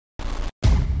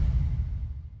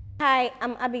Hi,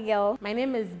 I'm Abigail. My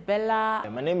name is Bella.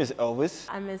 My name is Elvis.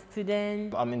 I'm a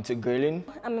student. I'm into grilling.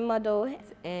 I'm a model.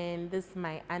 And this is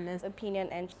my honest opinion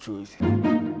and truth.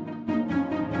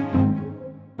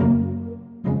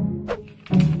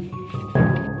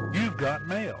 You've got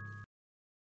mail.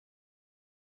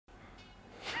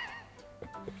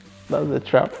 That's a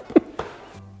trap.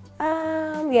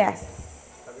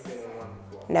 Yes. Have you been in one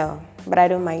before? No, but I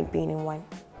don't mind being in one.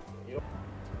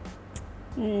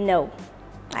 No,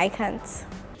 I can't.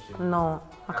 No,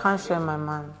 I can't share my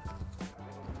man.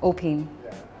 Open.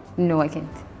 No, I can't.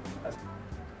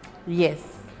 Yes.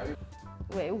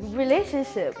 Wait,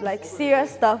 relationship, like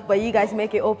serious stuff, but you guys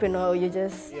make it open or you're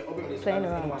just playing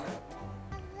around?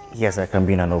 Yes, I can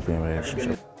be in an open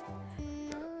relationship.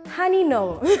 Honey,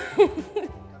 no.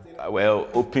 Well,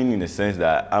 open in the sense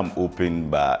that I'm open,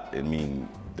 but I mean,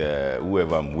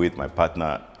 whoever I'm with, my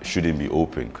partner, shouldn't be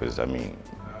open because I mean,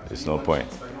 there's no point.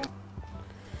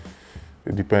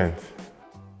 It depends.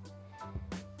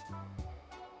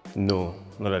 No,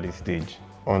 not at this stage.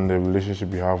 On the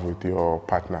relationship you have with your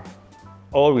partner.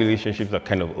 All relationships are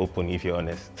kind of open if you're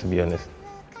honest, to be honest.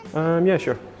 Yeah,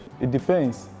 sure. It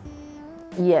depends.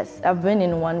 Yes, I've been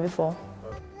in one before.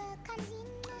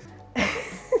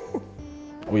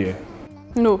 Oh yeah.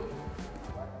 No.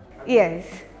 Yes.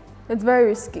 It's very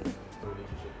risky.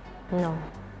 No.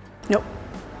 Nope.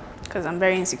 Because I'm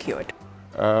very insecure.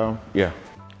 Yeah.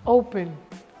 Open.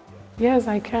 Yes,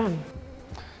 I can.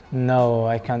 No,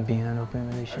 I can't be in an open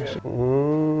relationship.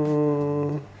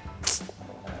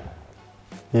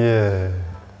 Yeah.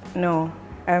 No,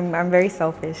 I'm very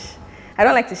selfish. I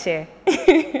don't like to share.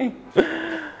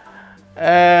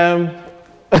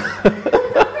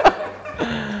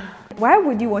 Why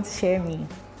would you want to share me?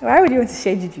 Why would you want to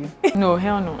share Juju? No,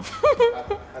 hell no.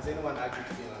 Has anyone asked you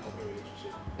to be in an open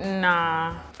relationship?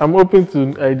 Nah. I'm open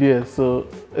to ideas, so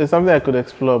it's something I could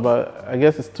explore, but I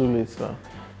guess it's too late now.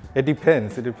 It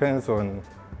depends. It depends on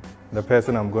the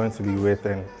person I'm going to be with,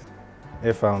 and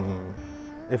if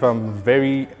I'm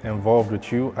very involved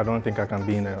with you, I don't think I can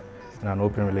be in an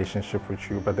open relationship with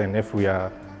you. But then if we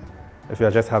are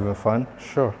just having fun,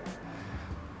 sure.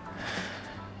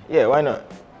 Yeah, why not?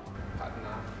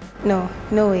 No,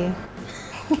 no way.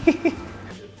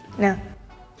 No.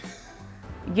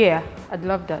 Yeah, I'd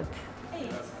love that.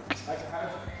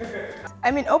 I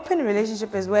mean, open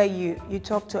relationship is where you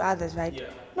talk to others, right? Yeah.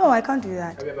 No, I can't do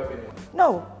that. Have you ever been in one?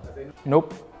 No.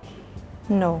 Nope.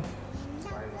 No.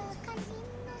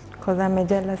 Because I'm a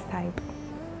jealous type.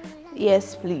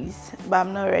 Yes, please, but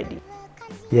I'm not ready.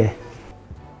 Yeah.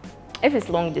 If it's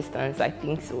long distance, I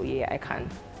think so. Yeah, I can.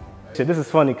 So this is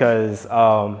funny because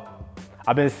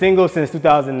I've been single since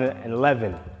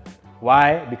 2011.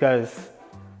 Why? Because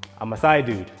I'm a side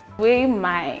dude. The way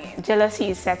my jealousy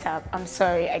is set up, I'm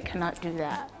sorry, I cannot do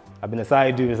that. I've been a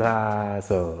side dude,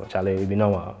 so Charlie, it be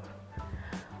normal.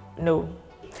 No.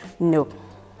 No.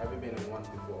 Have you been in one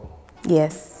before?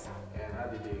 Yes. And how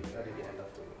did it end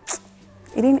up for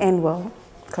you? It didn't end well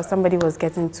because somebody was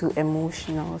getting too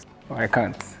emotional. Oh, I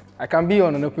can't. I can be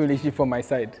on an open relationship from my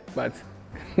side, but...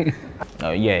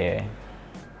 Yeah.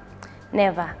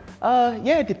 Never.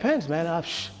 Yeah, it depends, man.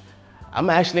 I'm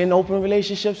actually in open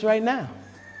relationships right now.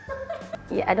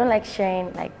 Yeah, I don't like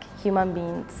sharing like human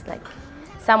beings, like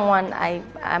someone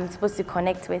I'm supposed to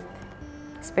connect with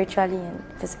spiritually and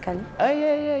physically.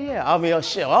 Yeah. I mean,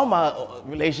 shit, all my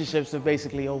relationships are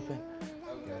basically open.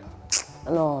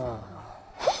 No.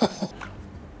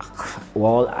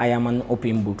 Well, I am an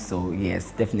open book, so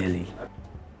yes, definitely.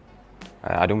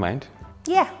 I don't mind.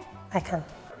 Yeah, I can.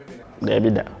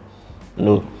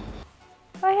 No.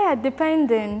 Oh yeah,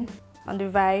 depending on the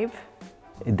vibe.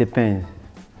 It depends.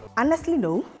 Honestly,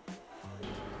 no.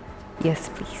 Yes,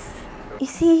 please. You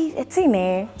see, it's in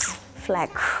there.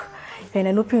 Like, you're in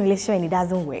an open relationship and it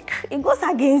doesn't work. It goes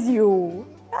against you.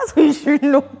 That's what you should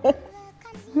know.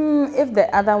 If the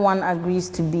other one agrees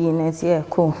to be in it, yeah,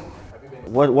 cool.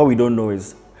 What we don't know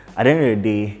is, at the end of the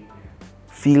day,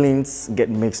 feelings get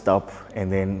mixed up and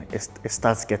then it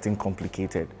starts getting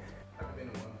complicated. Have you been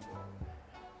in one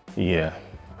before? Yeah.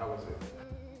 How was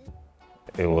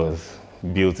it? It was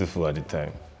beautiful at the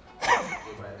time.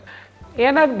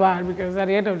 Yeah, not bad because at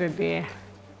the end of the day,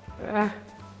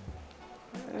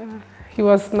 he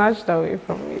was snatched away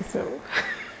from me, so.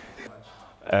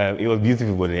 It was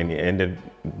beautiful, but then it ended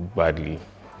badly.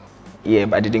 Yeah,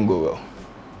 but it didn't go well.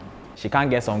 She can't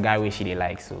get some guy where she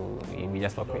like, so we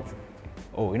just fuck with.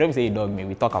 Oh, you know we say you dog me,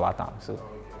 we talk about them, so.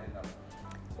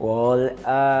 Well,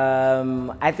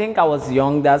 I think I was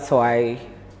young, that's why,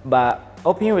 but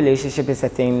open relationship is a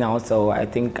thing now, so I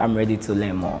think I'm ready to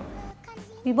learn more.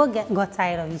 We both got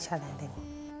tired of each other then.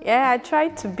 Yeah, I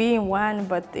tried to be in one,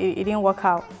 but it didn't work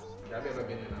out. Have you ever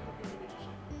been in an open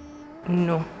relationship?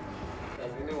 No.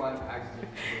 Has anyone asked you to be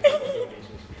in an open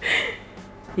relationship?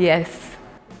 Yes.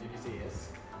 Did you say yes?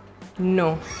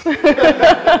 No.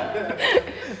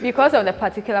 Because of the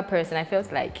particular person, I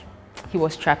felt like he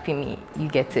was trapping me. You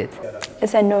get it?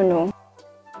 It's a no-no.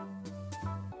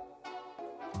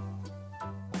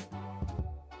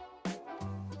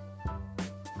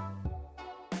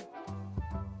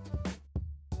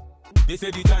 They say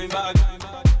the time bad.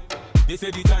 They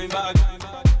say the time bad.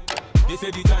 They say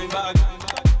the time bad.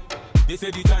 They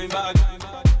say the time bad.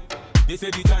 They say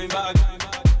the time bad.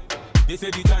 They say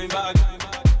the time bad.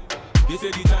 They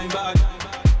say the time bad.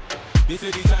 They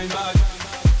say the time bad.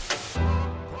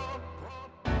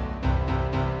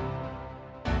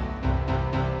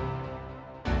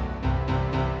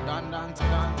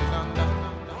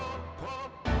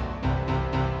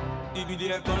 It be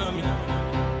the economy.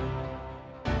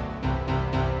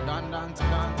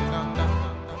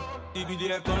 It be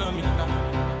the economy.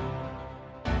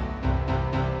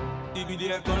 It be the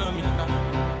economy.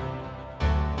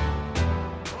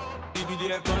 It be the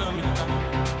economy.